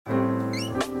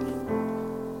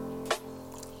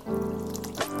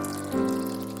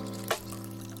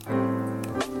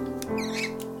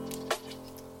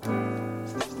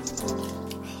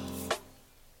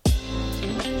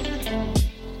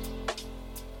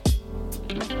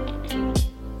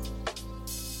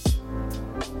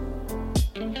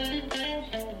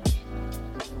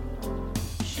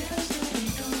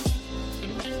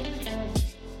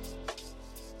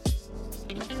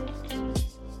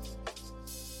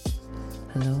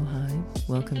Hello, hi.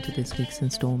 Welcome to this week's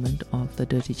installment of the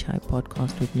Dirty Chai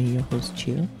podcast with me, your host,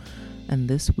 Chio. And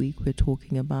this week we're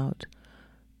talking about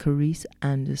Carice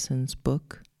Anderson's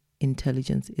book,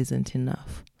 Intelligence Isn't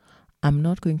Enough. I'm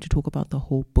not going to talk about the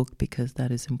whole book because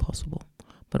that is impossible.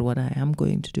 But what I am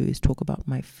going to do is talk about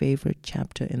my favorite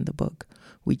chapter in the book,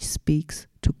 which speaks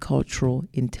to cultural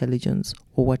intelligence,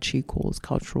 or what she calls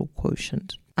cultural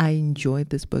quotient. I enjoyed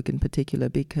this book in particular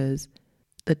because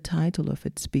the title of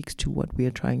it speaks to what we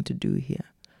are trying to do here.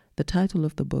 The title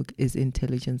of the book is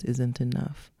Intelligence Isn't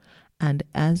Enough. And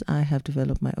as I have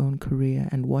developed my own career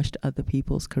and watched other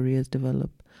people's careers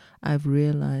develop, I've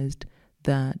realized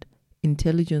that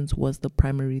intelligence was the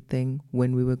primary thing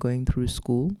when we were going through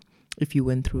school. If you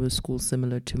went through a school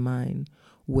similar to mine,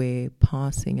 where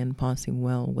passing and passing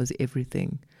well was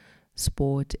everything,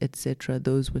 sport, etc.,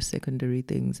 those were secondary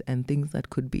things and things that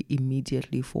could be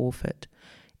immediately forfeit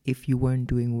if you weren't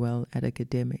doing well at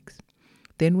academics.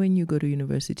 Then when you go to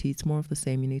university, it's more of the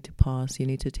same. You need to pass, you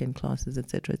need to attend classes,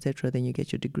 etc., etc. Then you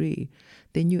get your degree.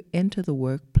 Then you enter the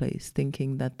workplace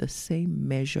thinking that the same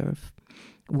measure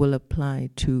will apply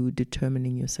to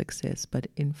determining your success. But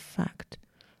in fact,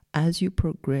 as you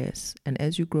progress and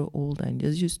as you grow older and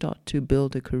as you start to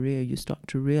build a career, you start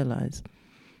to realize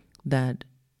that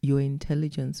your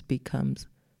intelligence becomes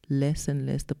less and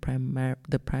less the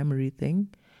primary thing,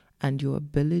 and your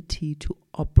ability to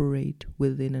operate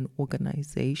within an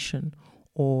organization,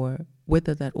 or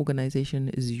whether that organization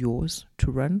is yours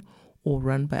to run or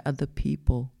run by other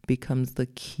people, becomes the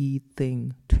key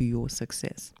thing to your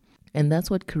success. And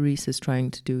that's what Carice is trying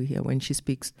to do here when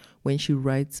she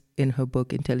writes in her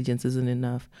book, Intelligence Isn't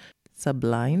Enough,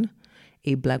 Sublime,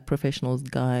 a Black professional's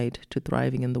guide to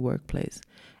thriving in the workplace.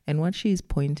 And what she's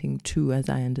pointing to, as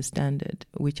I understand it,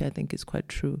 which I think is quite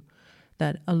true,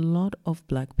 that a lot of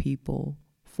Black people,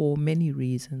 for many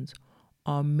reasons,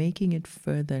 are making it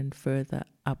further and further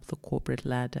up the corporate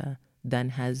ladder than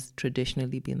has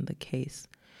traditionally been the case.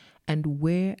 And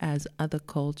whereas other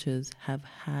cultures have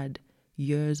had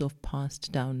years of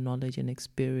passed down knowledge and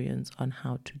experience on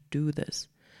how to do this,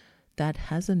 that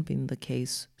hasn't been the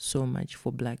case so much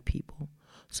for Black people.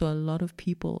 So a lot of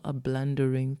people are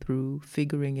blundering through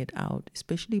figuring it out,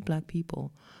 especially Black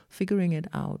people, figuring it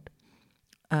out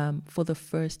for the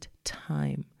first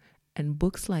time. And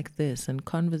books like this and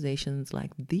conversations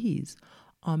like these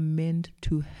are meant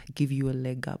to give you a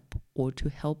leg up, or to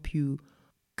help you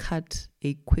cut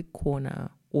a quick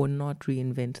corner or not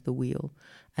reinvent the wheel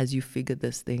as you figure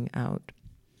this thing out.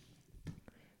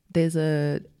 There's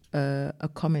a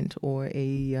comment or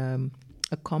a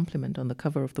compliment on the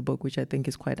cover of the book, which I think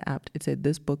is quite apt. It said,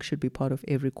 "This book should be part of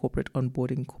every corporate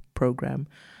onboarding program."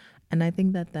 And I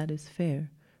think that is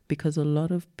fair, because a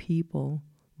lot of people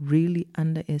really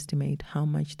underestimate how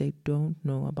much they don't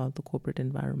know about the corporate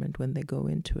environment when they go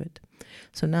into it.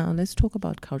 So now let's talk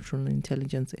about cultural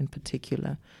intelligence in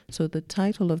particular. So the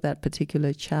title of that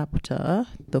particular chapter,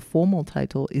 the formal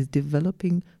title, is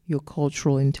Developing Your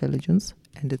Cultural Intelligence,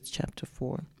 and it's chapter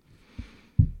 4.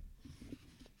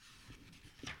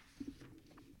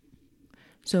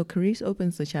 So Carice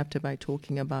opens the chapter by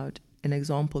talking about an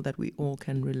example that we all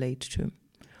can relate to.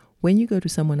 When you go to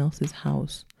someone else's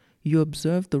house, you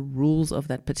observe the rules of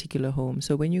that particular home.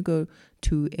 So when you go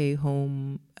to a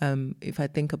home, if I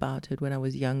think about it, when I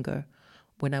was younger,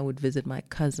 when I would visit my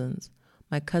cousins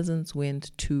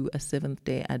went to a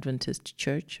Seventh-day Adventist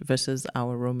church versus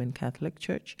our Roman Catholic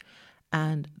church,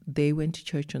 and they went to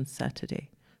church on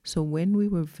Saturday. So when we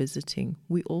were visiting,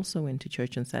 we also went to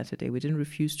church on Saturday. We didn't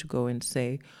refuse to go and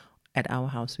say, at our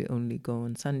house, we only go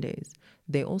on Sundays.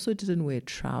 They also didn't wear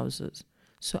trousers.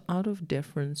 So out of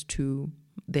deference to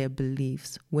their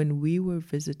beliefs, when we were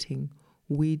visiting,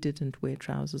 we didn't wear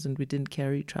trousers and we didn't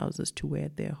carry trousers to wear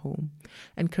at their home.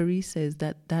 And Carice says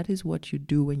that is what you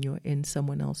do when you're in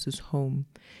someone else's home.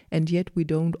 And yet we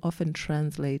don't often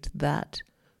translate that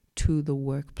to the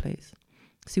workplace.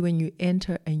 See, when you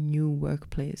enter a new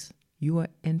workplace, you are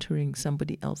entering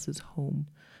somebody else's home.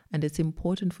 And it's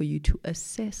important for you to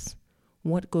assess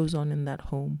what goes on in that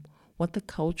home, what the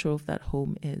culture of that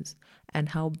home is, and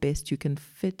how best you can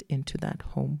fit into that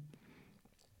home.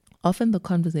 Often the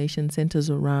conversation centers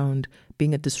around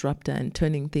being a disruptor and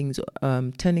turning things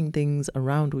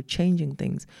around or changing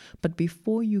things. But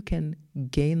before you can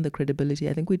gain the credibility,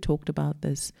 I think we talked about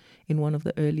this in one of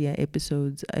the earlier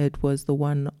episodes. It was the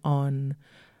one on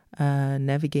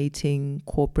navigating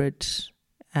corporate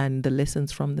and the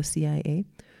lessons from the CIA,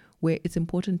 where it's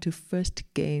important to first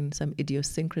gain some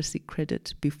idiosyncrasy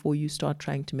credit before you start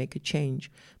trying to make a change.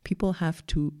 People have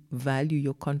to value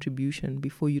your contribution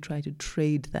before you try to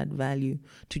trade that value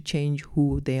to change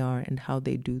who they are and how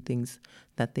they do things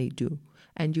that they do.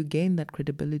 And you gain that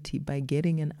credibility by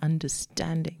getting an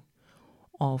understanding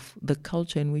of the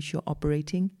culture in which you're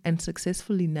operating and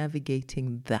successfully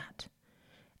navigating that.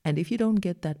 And if you don't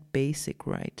get that basic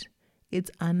right,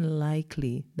 it's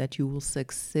unlikely that you will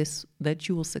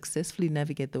successfully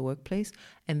navigate the workplace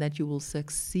and that you will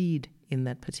succeed in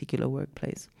that particular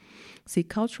workplace. See,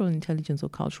 cultural intelligence, or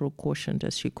cultural quotient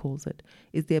as she calls it,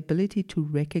 is the ability to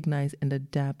recognize and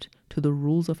adapt to the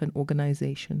rules of an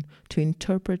organization, to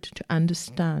interpret, to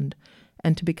understand,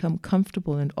 and to become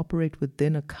comfortable and operate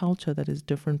within a culture that is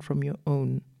different from your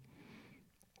own.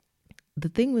 The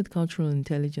thing with cultural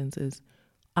intelligence is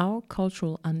our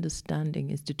cultural understanding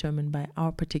is determined by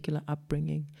our particular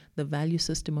upbringing, the value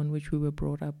system on which we were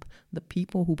brought up, the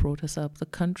people who brought us up, the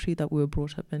country that we were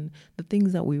brought up in, the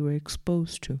things that we were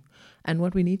exposed to. And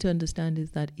what we need to understand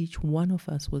is that each one of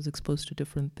us was exposed to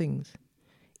different things.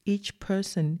 Each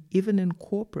person, even in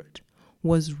corporate,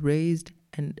 was raised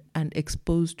and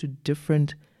exposed to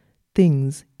different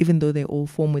things, even though they all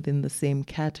form within the same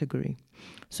category.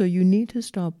 So you need to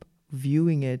stop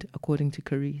viewing it, according to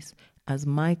Carice, as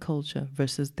my culture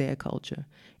versus their culture.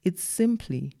 It's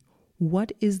simply,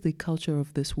 what is the culture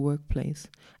of this workplace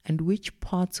and which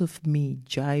parts of me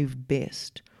jive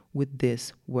best with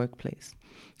this workplace?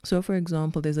 So, for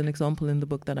example, there's an example in the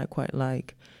book that I quite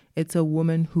like. It's a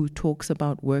woman who talks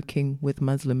about working with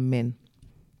Muslim men.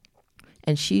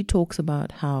 And she talks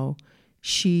about how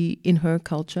she, in her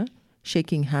culture,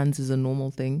 shaking hands is a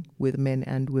normal thing with men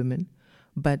and women.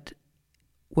 But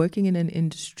working in an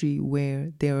industry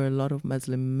where there are a lot of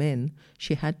Muslim men,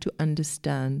 she had to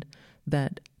understand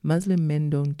that Muslim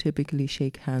men don't typically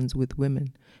shake hands with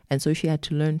women. And so she had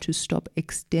to learn to stop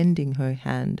extending her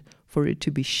hand for it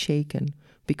to be shaken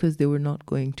because they were not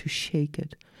going to shake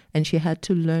it. And she had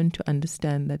to learn to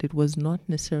understand that it was not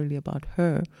necessarily about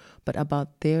her, but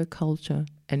about their culture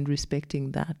and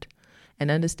respecting that.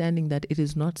 And understanding that it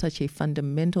is not such a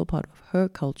fundamental part of her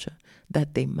culture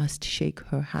that they must shake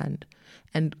her hand.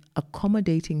 And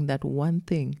accommodating that one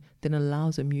thing then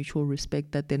allows a mutual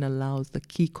respect that then allows the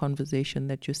key conversation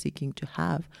that you're seeking to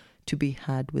have to be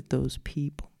had with those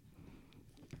people.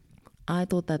 I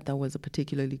thought that was a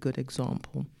particularly good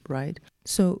example, right?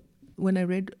 So when I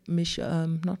read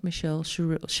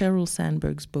Sheryl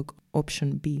Sandberg's book,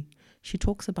 Option B, she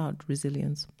talks about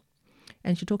resilience.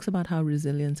 And she talks about how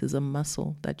resilience is a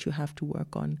muscle that you have to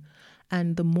work on.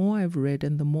 And the more I've read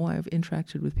and the more I've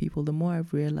interacted with people, the more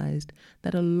I've realized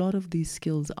that a lot of these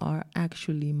skills are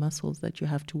actually muscles that you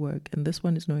have to work. And this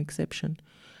one is no exception.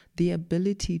 The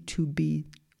ability to be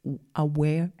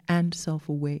aware and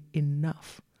self-aware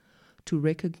enough to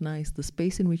recognize the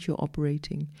space in which you're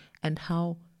operating and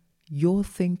how your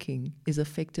thinking is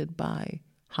affected by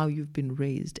how you've been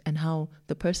raised, and how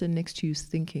the person next to you's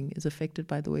thinking is affected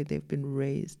by the way they've been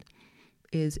raised,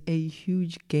 is a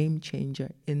huge game changer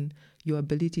in your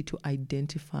ability to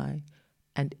identify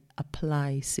and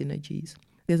apply synergies.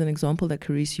 There's an example that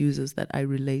Carice uses that I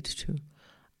relate to.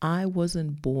 I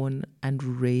wasn't born and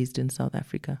raised in South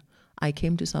Africa. I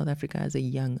came to South Africa as a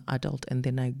young adult and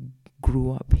then I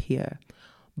grew up here.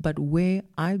 But where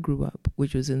I grew up,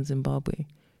 which was in Zimbabwe,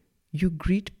 you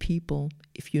greet people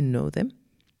if you know them,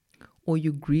 or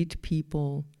you greet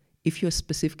people if you're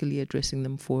specifically addressing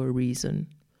them for a reason.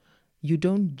 You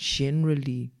don't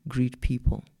generally greet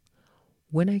people.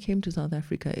 When I came to South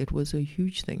Africa, it was a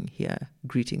huge thing here,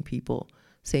 greeting people,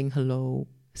 saying hello,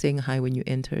 saying hi when you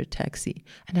enter a taxi.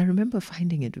 And I remember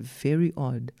finding it very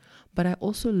odd. But I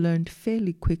also learned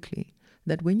fairly quickly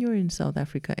that when you're in South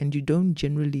Africa and you don't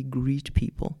generally greet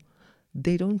people,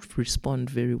 they don't respond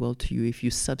very well to you if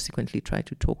you subsequently try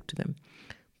to talk to them.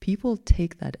 People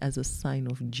take that as a sign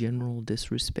of general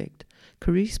disrespect.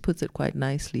 Carice puts it quite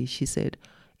nicely. She said,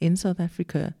 in South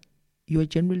Africa, you are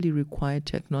generally required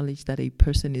to acknowledge that a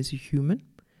person is human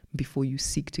before you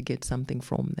seek to get something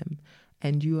from them.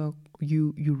 And you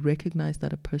recognize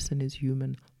that a person is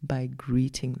human by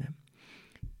greeting them.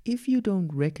 If you don't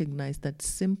recognize that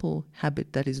simple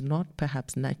habit that is not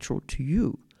perhaps natural to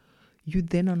you, you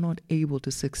then are not able to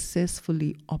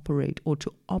successfully operate or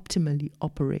to optimally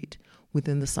operate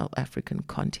within the South African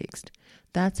context.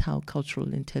 That's how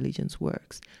cultural intelligence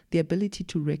works. The ability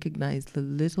to recognize the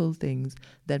little things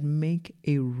that make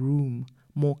a room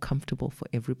more comfortable for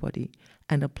everybody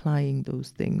and applying those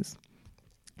things.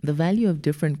 The value of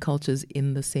different cultures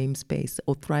in the same space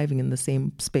or thriving in the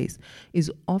same space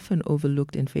is often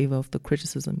overlooked in favor of the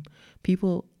criticism.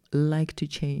 People like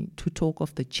to talk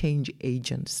of the change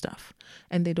agent stuff.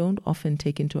 And they don't often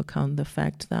take into account the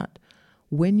fact that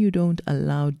when you don't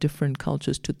allow different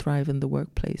cultures to thrive in the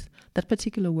workplace, that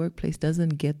particular workplace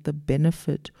doesn't get the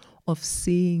benefit of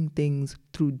seeing things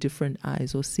through different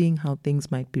eyes or seeing how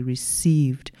things might be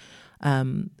received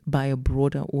by a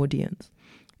broader audience.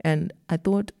 And I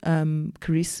thought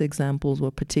Carice's examples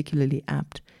were particularly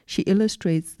apt. She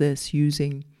illustrates this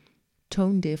using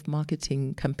tone-deaf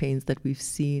marketing campaigns that we've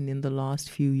seen in the last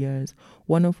few years,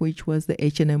 one of which was the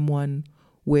H&M one,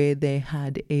 where they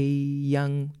had a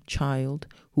young child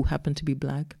who happened to be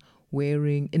black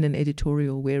wearing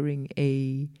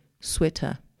a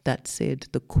sweater that said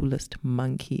the coolest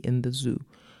monkey in the zoo.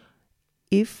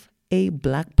 If a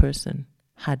black person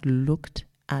had looked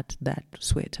at that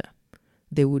sweater,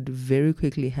 they would very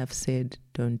quickly have said,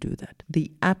 don't do that.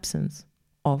 The absence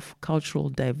of cultural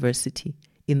diversity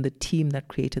in the team that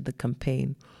created the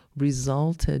campaign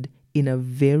resulted in a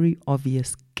very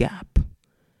obvious gap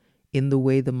in the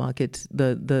way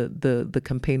the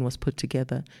campaign was put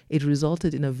together. It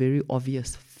resulted in a very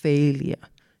obvious failure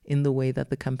in the way that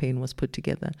the campaign was put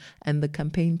together. And the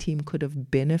campaign team could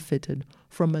have benefited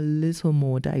from a little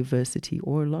more diversity,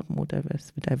 or a lot more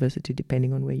diversity,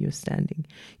 depending on where you're standing.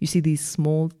 You see, these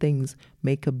small things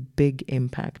make a big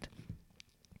impact.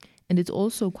 And it's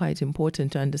also quite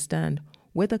important to understand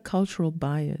whether cultural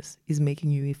bias is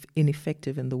making you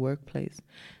ineffective in the workplace.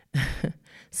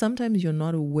 Sometimes you're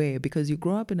not aware because you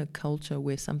grow up in a culture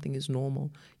where something is normal.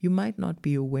 You might not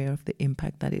be aware of the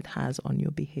impact that it has on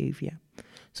your behavior.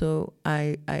 So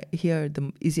I here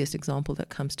the easiest example that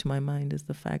comes to my mind is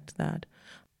the fact that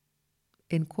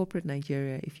in corporate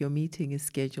Nigeria, if your meeting is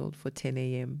scheduled for 10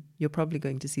 a.m., you're probably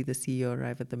going to see the CEO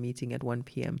arrive at the meeting at 1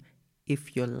 p.m.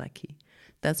 if you're lucky.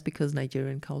 That's because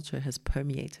Nigerian culture has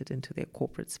permeated into their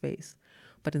corporate space.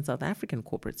 But in South African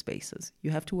corporate spaces,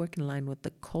 you have to work in line with the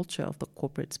culture of the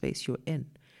corporate space you're in.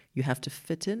 You have to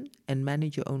fit in and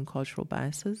manage your own cultural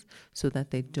biases so that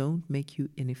they don't make you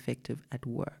ineffective at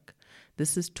work.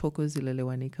 This is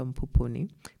Thokozilelewani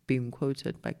Mpuponi being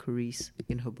quoted by Carice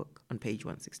in her book on page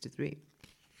 163.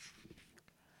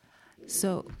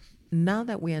 So now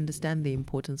that we understand the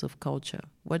importance of culture,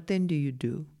 what then do you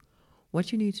do?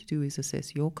 What you need to do is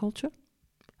assess your culture,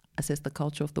 assess the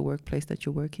culture of the workplace that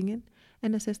you're working in,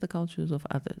 and assess the cultures of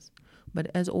others. But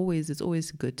as always, it's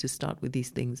always good to start with these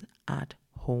things at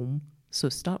home. So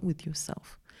start with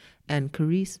yourself. And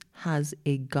Carice has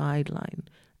a guideline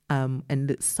and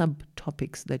the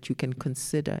subtopics that you can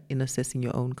consider in assessing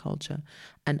your own culture.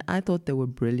 And I thought they were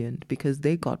brilliant because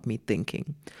they got me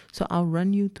thinking. So I'll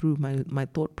run you through my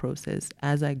thought process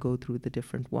as I go through the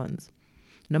different ones.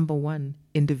 Number one,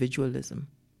 individualism,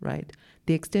 right?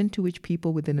 The extent to which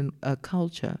people within a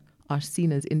culture are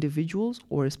seen as individuals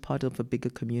or as part of a bigger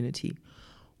community.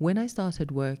 When I started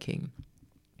working,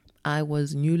 I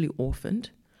was newly orphaned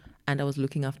and I was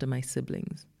looking after my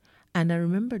siblings. And I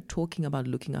remember talking about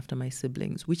looking after my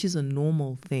siblings, which is a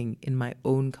normal thing in my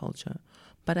own culture.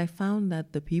 But I found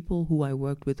that the people who I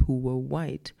worked with who were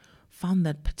white found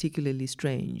that particularly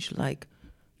strange. Like,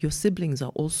 your siblings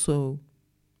are also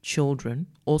children,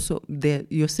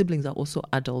 your siblings are also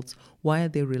adults. Why are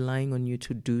they relying on you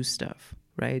to do stuff,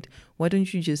 right? Why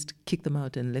don't you just kick them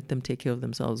out and let them take care of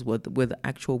themselves, were the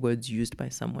actual words used by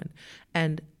someone.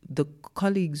 And the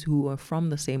colleagues who are from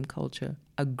the same culture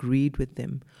agreed with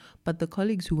them. But the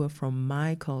colleagues who are from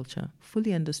my culture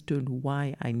fully understood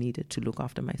why I needed to look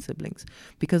after my siblings,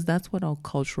 because that's what our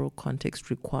cultural context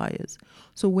requires.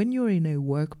 So when you're in a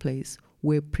workplace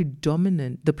where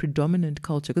the predominant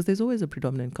culture, because there's always a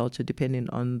predominant culture depending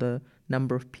on the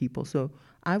number of people. So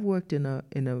I've worked in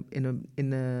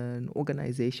an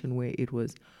organization where it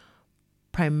was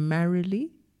primarily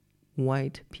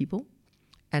white people,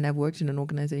 and I've worked in an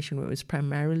organization where it was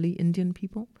primarily Indian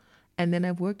people, and then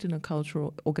I've worked in a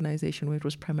cultural organization where it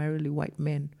was primarily white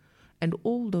men, and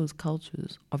all those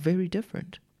cultures are very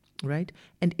different, right?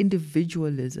 And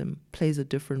individualism plays a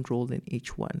different role in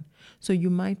each one. So you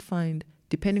might find,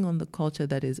 depending on the culture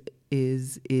that is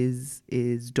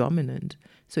dominant.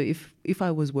 So if I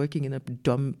was working in a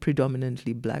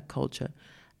predominantly black culture,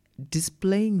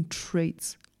 displaying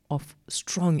traits of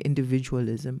strong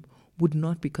individualism would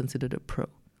not be considered a pro.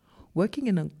 Working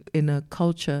in a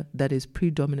culture that is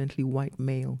predominantly white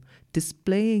male,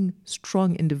 displaying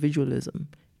strong individualism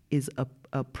is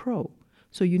a pro.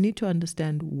 So you need to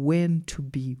understand when to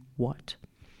be what.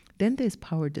 Then there's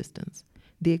power distance,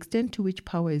 the extent to which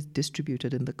power is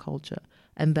distributed in the culture,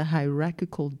 and the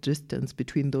hierarchical distance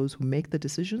between those who make the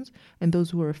decisions and those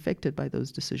who are affected by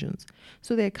those decisions.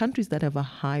 So there are countries that have a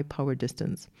high power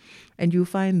distance, and you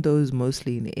find those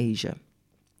mostly in Asia,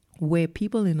 where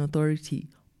people in authority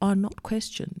are not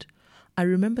questioned. I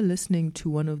remember listening to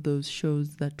one of those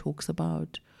shows that talks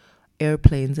about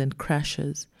airplanes and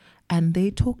crashes, and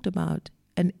they talked about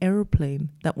an airplane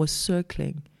that was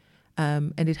circling,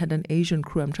 and it had an Asian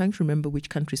crew. I'm trying to remember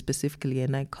which country specifically,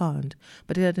 and I can't,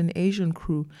 but it had an Asian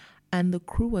crew, and the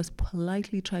crew was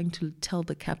politely trying to tell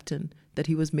the captain that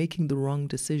he was making the wrong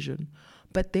decision.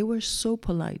 But they were so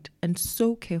polite and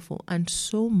so careful and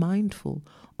so mindful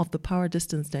of the power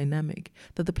distance dynamic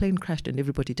that the plane crashed and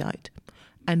everybody died.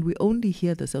 And we only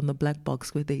hear this on the black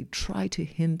box, where they try to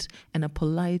hint and are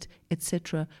polite,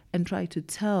 etc., and try to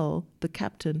tell the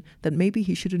captain that maybe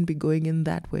he shouldn't be going in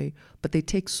that way, but they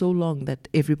take so long that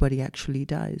everybody actually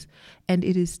dies. And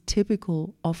it is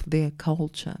typical of their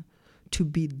culture to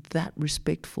be that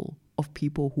respectful of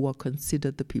people who are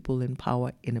considered the people in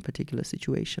power in a particular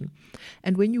situation.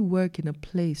 And when you work in a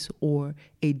place or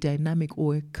a dynamic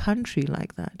or a country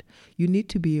like that, you need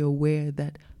to be aware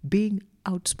that being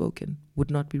outspoken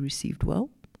would not be received well,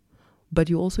 but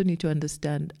you also need to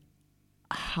understand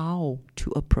how to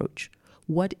approach.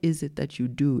 What is it that you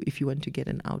do if you want to get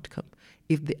an outcome?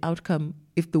 If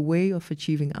the way of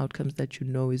achieving outcomes that you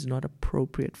know is not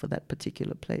appropriate for that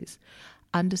particular place,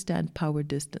 understand power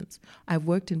distance. I've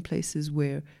worked in places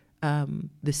where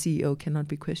the CEO cannot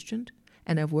be questioned,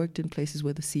 and I've worked in places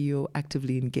where the CEO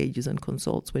actively engages and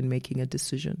consults when making a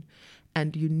decision.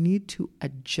 And you need to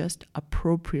adjust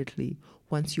appropriately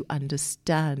once you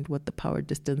understand what the power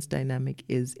distance dynamic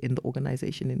is in the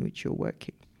organization in which you're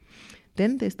working.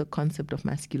 Then there's the concept of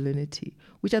masculinity,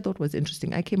 which I thought was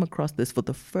interesting. I came across this for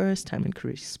the first time in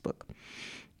Karish's book.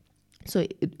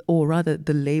 Or rather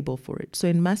the label for it. So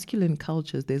in masculine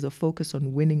cultures, there's a focus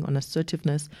on winning, on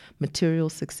assertiveness, material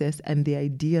success, and the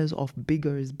ideas of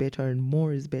bigger is better and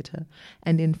more is better.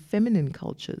 And in feminine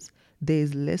cultures,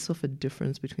 there's less of a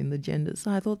difference between the genders.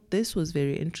 So I thought this was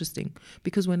very interesting,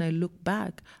 because when I look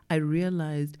back, I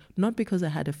realized, not because I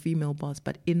had a female boss,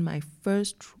 but in my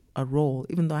first role,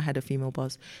 even though I had a female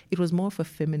boss, it was more of a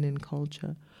feminine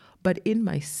culture. But in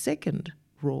my second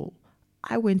role,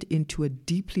 I went into a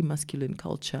deeply masculine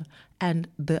culture, and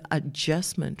the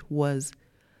adjustment was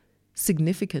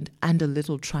significant and a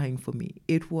little trying for me.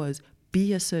 It was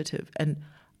be assertive. And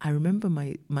I remember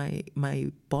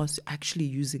my boss actually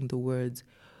using the words,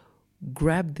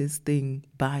 grab this thing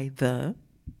by the,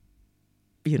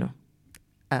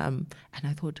 and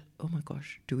I thought, oh my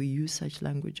gosh, do we use such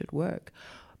language at work?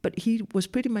 But he was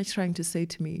pretty much trying to say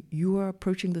to me, you are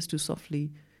approaching this too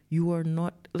softly. You are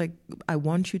not, like, I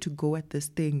want you to go at this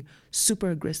thing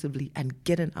super aggressively and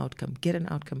get an outcome.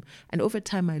 And over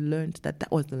time, I learned that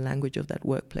that was the language of that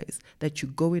workplace, that you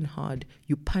go in hard,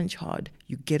 you punch hard,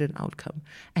 you get an outcome.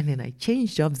 And then I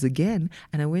changed jobs again,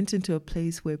 and I went into a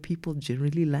place where people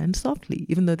generally land softly,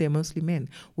 even though they're mostly men,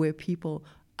 where people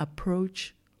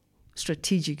approach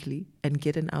strategically and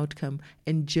get an outcome,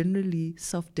 and generally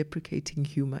self-deprecating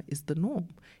humor is the norm.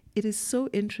 It is so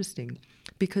interesting,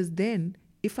 because then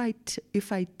if I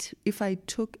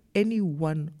took any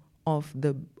one of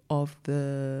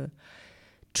the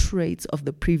traits of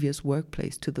the previous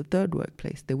workplace to the third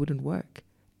workplace, they wouldn't work.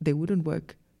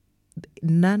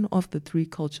 None of the three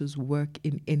cultures work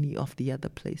in any of the other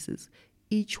places.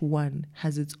 Each one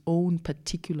has its own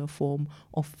particular form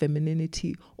of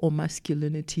femininity or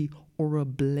masculinity or a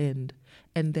blend.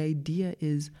 And the idea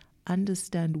is,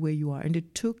 understand where you are. And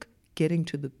it took getting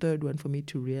to the third one for me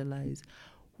to realize,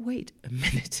 wait a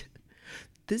minute,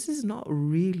 this is not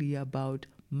really about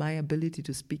my ability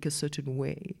to speak a certain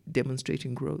way,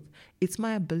 demonstrating growth. It's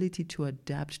my ability to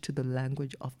adapt to the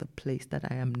language of the place that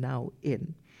I am now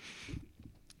in.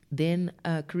 Then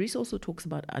Carice also talks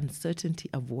about uncertainty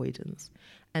avoidance.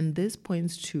 And this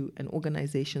points to an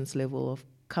organization's level of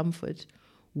comfort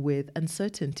with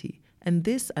uncertainty. And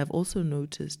this, I've also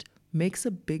noticed, makes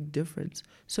a big difference.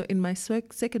 So in my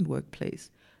second workplace,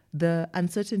 the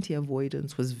uncertainty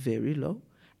avoidance was very low.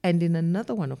 And in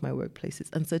another one of my workplaces,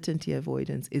 uncertainty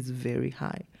avoidance is very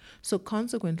high. So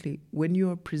consequently, when you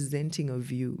are presenting a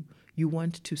view, you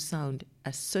want to sound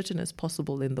as certain as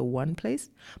possible in the one place,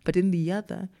 but in the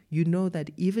other, you know that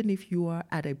even if you are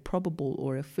at a probable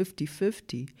or a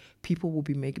 50-50, people will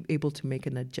be able to make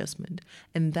an adjustment.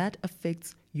 And that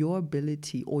affects your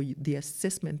ability or the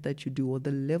assessment that you do, or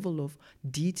the level of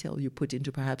detail you put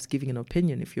into perhaps giving an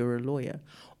opinion if you're a lawyer,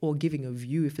 or giving a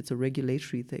view if it's a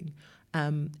regulatory thing.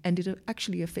 And it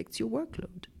actually affects your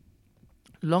workload.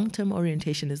 Long-term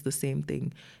orientation is the same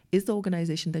thing. Is the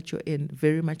organization that you're in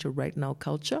very much a right now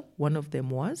culture? One of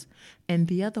them was. And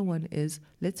the other one is,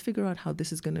 let's figure out how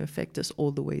this is going to affect us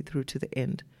all the way through to the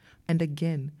end. And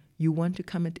again, you want to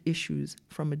come at issues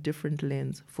from a different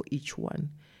lens for each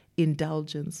one.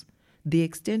 Indulgence, the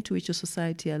extent to which a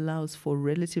society allows for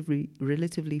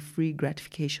relatively free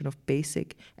gratification of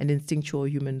basic and instinctual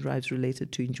human drives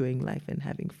related to enjoying life and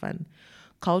having fun.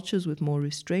 Cultures with more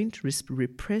restraint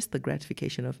repress the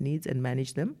gratification of needs and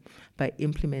manage them by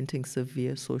implementing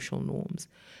severe social norms.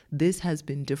 This has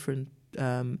been different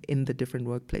in the different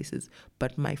workplaces,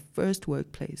 but my first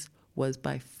workplace was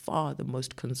by far the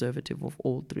most conservative of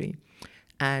all three.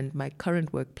 And my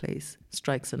current workplace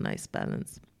strikes a nice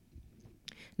balance.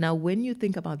 Now, when you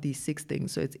think about these 6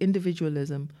 things, so it's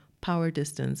individualism, power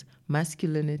distance,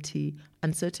 masculinity,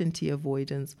 uncertainty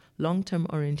avoidance, long-term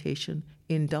orientation,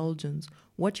 indulgence,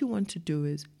 what you want to do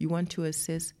is you want to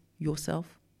assess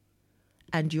yourself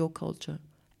and your culture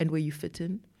and where you fit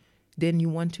in. Then you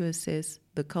want to assess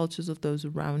the cultures of those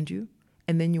around you.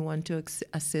 And then you want to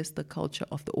assess the culture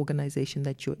of the organization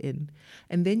that you're in.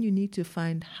 And then you need to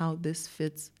find how this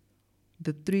fits.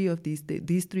 The three of these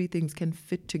 3 things can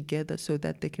fit together so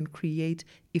that they can create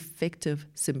effective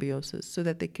symbiosis, so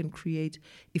that they can create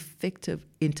effective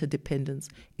interdependence.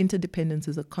 Interdependence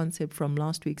is a concept from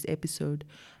last week's episode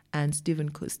and Stephen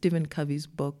Covey's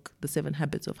book, The 7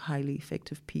 Habits of Highly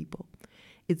Effective People.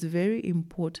 It's very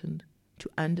important to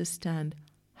understand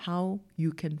how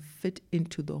you can fit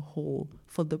into the whole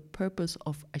for the purpose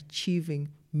of achieving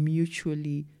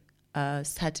mutually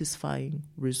satisfying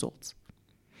results.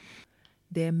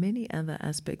 There are many other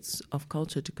aspects of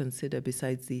culture to consider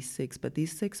besides these 6, but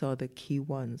these 6 are the key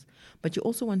ones. But you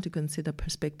also want to consider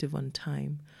perspective on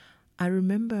time. I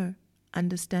remember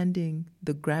understanding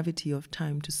the gravity of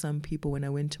time to some people when I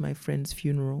went to my friend's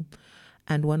funeral,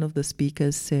 and one of the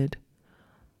speakers said,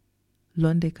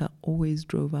 Londeka always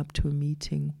drove up to a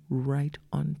meeting right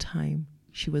on time.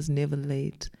 She was never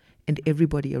late, and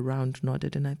everybody around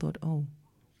nodded, and I thought, oh,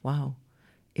 wow.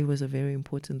 It was a very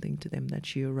important thing to them that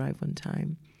she arrived on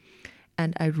time.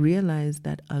 And I realized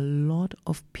that a lot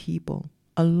of people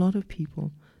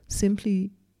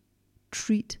simply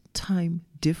treat time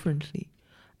differently.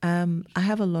 I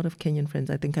have a lot of Kenyan friends.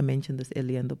 I think I mentioned this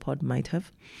earlier in the pod, might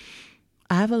have.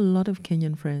 I have a lot of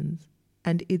Kenyan friends,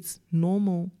 and it's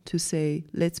normal to say,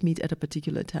 let's meet at a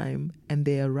particular time, and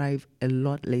they arrive a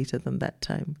lot later than that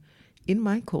time. In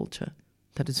my culture,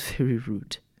 that is very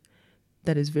rude.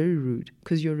 That is very rude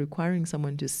because you're requiring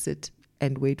someone to sit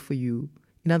and wait for you.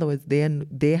 In other words,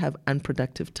 they have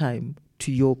unproductive time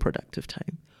to your productive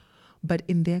time. But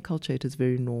in their culture, it is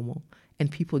very normal.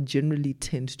 And people generally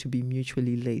tend to be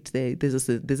mutually late. There's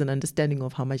an understanding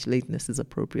of how much lateness is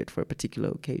appropriate for a particular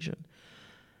occasion.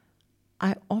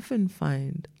 I often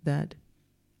find that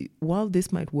while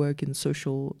this might work in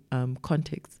social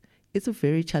contexts, it's a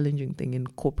very challenging thing in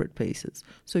corporate places.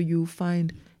 So you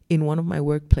find in one of my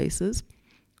workplaces,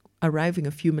 arriving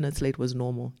a few minutes late was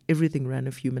normal. Everything ran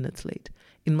a few minutes late.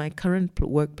 In my current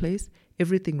workplace,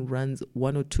 everything runs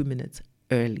 1 or 2 minutes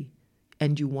early,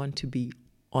 and you want to be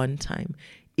on time.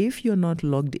 If you're not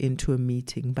logged into a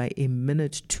meeting by a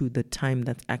minute to the time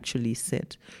that's actually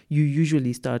set, you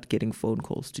usually start getting phone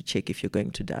calls to check if you're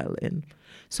going to dial in.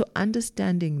 So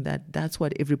understanding that that's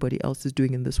what everybody else is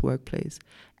doing in this workplace,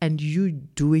 and you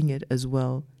doing it as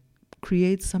well,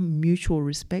 creates some mutual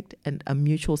respect and a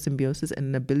mutual symbiosis and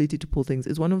an ability to pull things.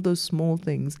 It's one of those small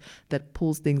things that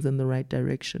pulls things in the right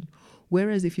direction.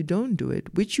 Whereas if you don't do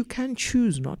it, which you can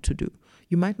choose not to do,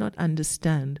 you might not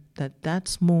understand that that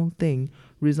small thing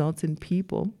results in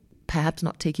people perhaps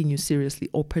not taking you seriously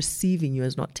or perceiving you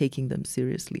as not taking them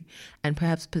seriously and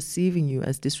perhaps perceiving you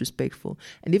as disrespectful.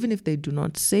 And even if they do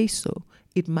not say so,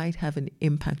 it might have an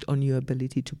impact on your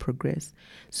ability to progress.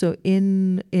 So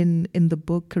in the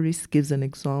book, Carice gives an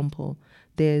example.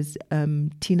 There's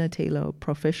Tina Taylor, a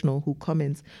professional, who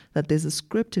comments that there's a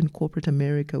script in corporate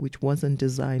America which wasn't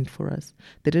designed for us.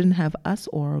 They didn't have us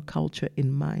or our culture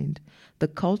in mind. The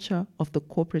culture of the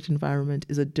corporate environment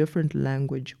is a different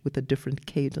language with a different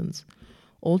cadence.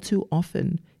 All too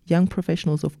often, young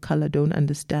professionals of color don't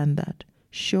understand that.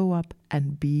 Show up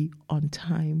and be on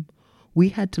time. We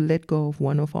had to let go of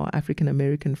one of our African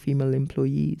American female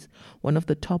employees, one of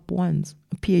the top ones,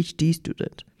 a PhD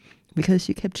student, because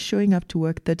she kept showing up to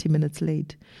work 30 minutes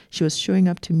late. She was showing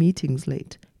up to meetings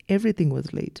late. Everything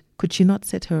was late. Could she not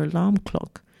set her alarm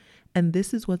clock? And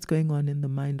this is what's going on in the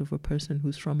mind of a person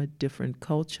who's from a different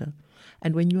culture.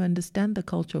 And when you understand the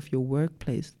culture of your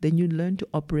workplace, then you learn to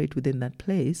operate within that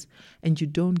place, and you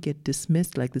don't get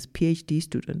dismissed like this PhD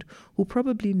student who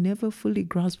probably never fully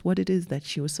grasped what it is that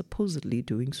she was supposedly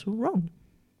doing so wrong.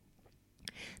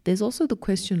 There's also the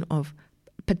question of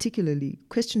particularly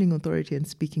questioning authority and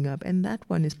speaking up, and that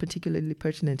one is particularly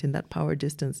pertinent in that power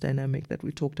distance dynamic that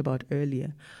we talked about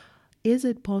earlier. Is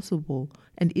it possible,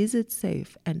 and is it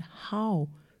safe, and how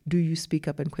do you speak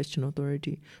up and question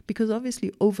authority? Because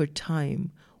obviously over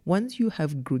time, once you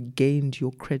have gained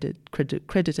your credit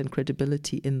and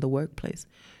credibility in the workplace,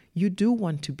 you do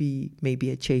want to be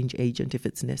maybe a change agent if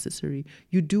it's necessary.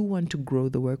 You do want to grow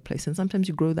the workplace. And sometimes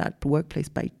you grow that workplace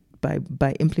by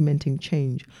implementing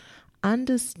change.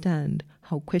 Understand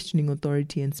how questioning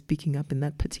authority and speaking up in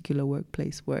that particular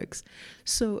workplace works.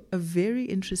 So I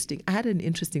had an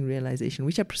interesting realization,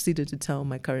 which I proceeded to tell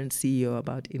my current CEO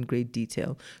about in great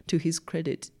detail. To his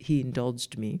credit, he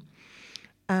indulged me.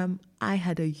 I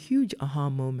had a huge aha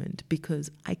moment because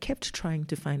I kept trying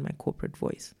to find my corporate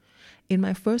voice. In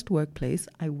my first workplace,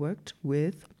 I worked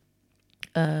with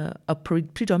a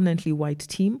predominantly white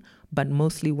team, but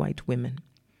mostly white women.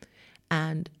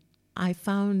 And I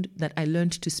found that I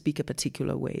learned to speak a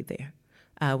particular way there.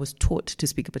 I was taught to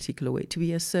speak a particular way, to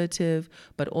be assertive,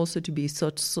 but also to be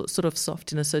sort of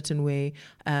soft in a certain way.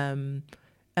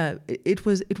 It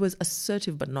was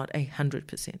assertive, but not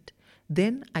 100%.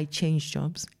 Then I changed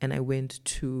jobs and I went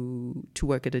to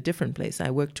work at a different place. I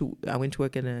went to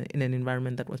work in an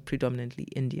environment that was predominantly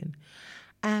Indian.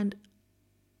 And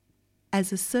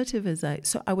as assertive as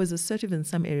I was assertive in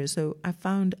some areas. So I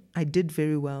found I did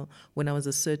very well when I was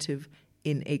assertive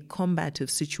in a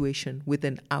combative situation with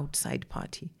an outside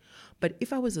party. But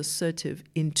if I was assertive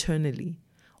internally,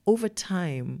 over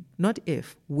time,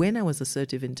 when I was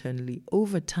assertive internally,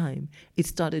 over time, it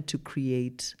started to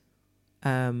create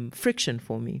friction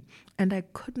for me. And I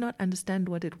could not understand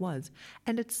what it was.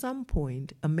 And at some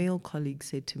point, a male colleague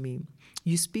said to me,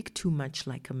 "You speak too much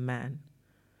like a man."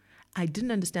 I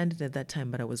didn't understand it at that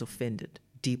time, but I was offended,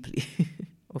 deeply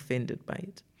offended by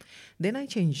it. Then I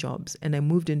changed jobs and I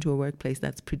moved into a workplace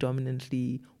that's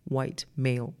predominantly white,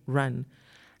 male run.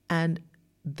 And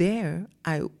there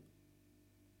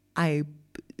I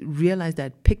realized I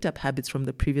had picked up habits from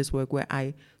the previous work where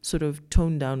I sort of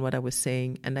toned down what I was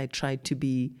saying and I tried to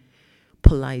be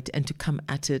polite and to come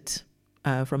at it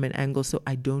from an angle so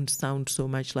I don't sound so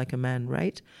much like a man,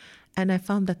 right? And I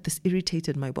found that this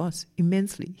irritated my boss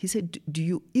immensely. He said, "Do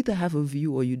you either have a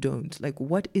view or you don't? Like,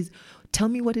 tell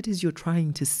me what it is you're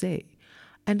trying to say."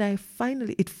 And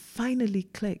it finally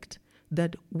clicked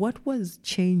that what was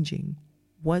changing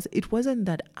it wasn't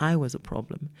that I was a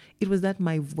problem. It was that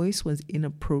my voice was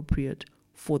inappropriate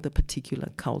for the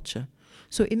particular culture.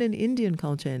 So in an Indian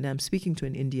culture, and I'm speaking to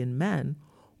an Indian man,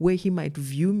 where he might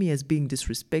view me as being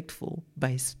disrespectful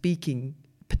by speaking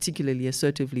particularly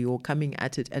assertively or coming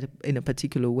at it in a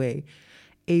particular way,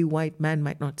 a white man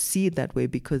might not see it that way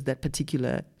because that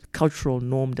particular cultural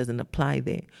norm doesn't apply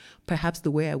there. Perhaps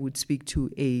the way I would speak to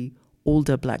a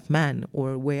older black man,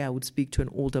 or where I would speak to an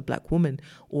older black woman,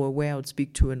 or where I would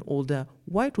speak to an older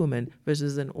white woman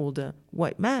versus an older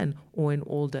white man or an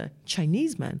older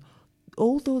Chinese man.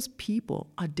 All those people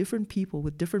are different people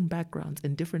with different backgrounds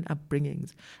and different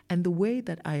upbringings. And the way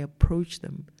that I approach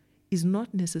them is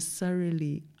not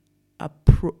necessarily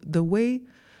the way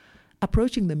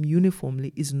approaching them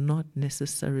uniformly is not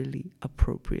necessarily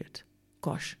appropriate.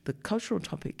 Gosh, the cultural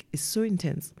topic is so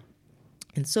intense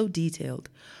and so detailed.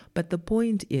 But the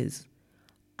point is,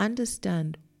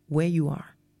 understand where you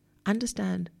are.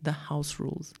 Understand the house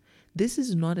rules. This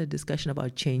is not a discussion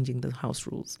about changing the house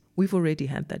rules. We've already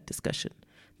had that discussion.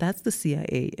 That's the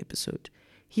CIA episode.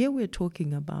 Here we're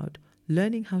talking about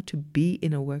learning how to be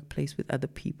in a workplace with other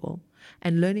people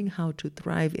and learning how to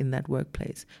thrive in that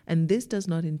workplace. And this does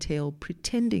not entail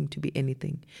pretending to be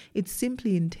anything. It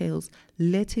simply entails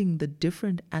letting the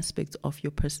different aspects of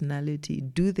your personality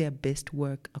do their best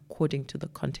work according to the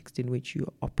context in which you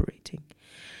are operating.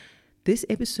 This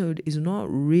episode is not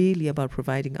really about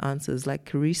providing answers. Like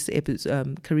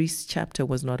Carice's chapter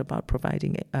was not about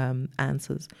providing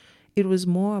answers. It was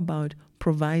more about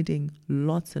providing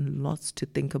lots and lots to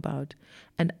think about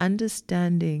and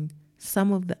understanding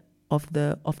some of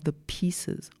the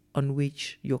pieces on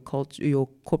which your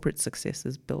corporate success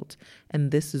is built.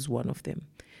 And this is one of them.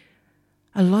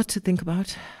 A lot to think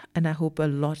about, and I hope a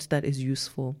lot that is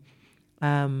useful.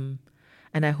 And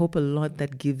I hope a lot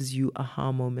that gives you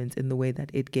aha moments in the way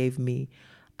that it gave me.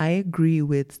 I agree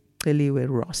with Chio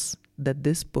Ross that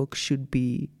this book should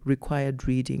be required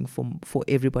reading for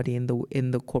everybody in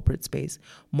the corporate space,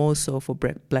 more so for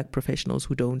black professionals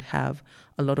who don't have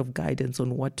a lot of guidance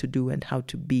on what to do and how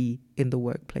to be in the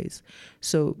workplace.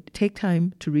 So take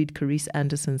time to read Carice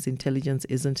Anderson's Intelligence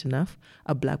Isn't Enough,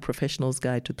 a Black Professional's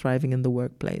Guide to Thriving in the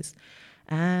Workplace.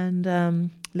 And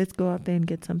let's go out there and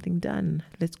get something done.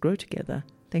 Let's grow together.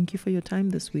 Thank you for your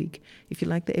time this week. If you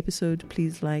like the episode,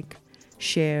 please like,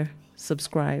 share,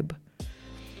 subscribe,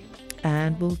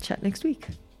 and we'll chat next week.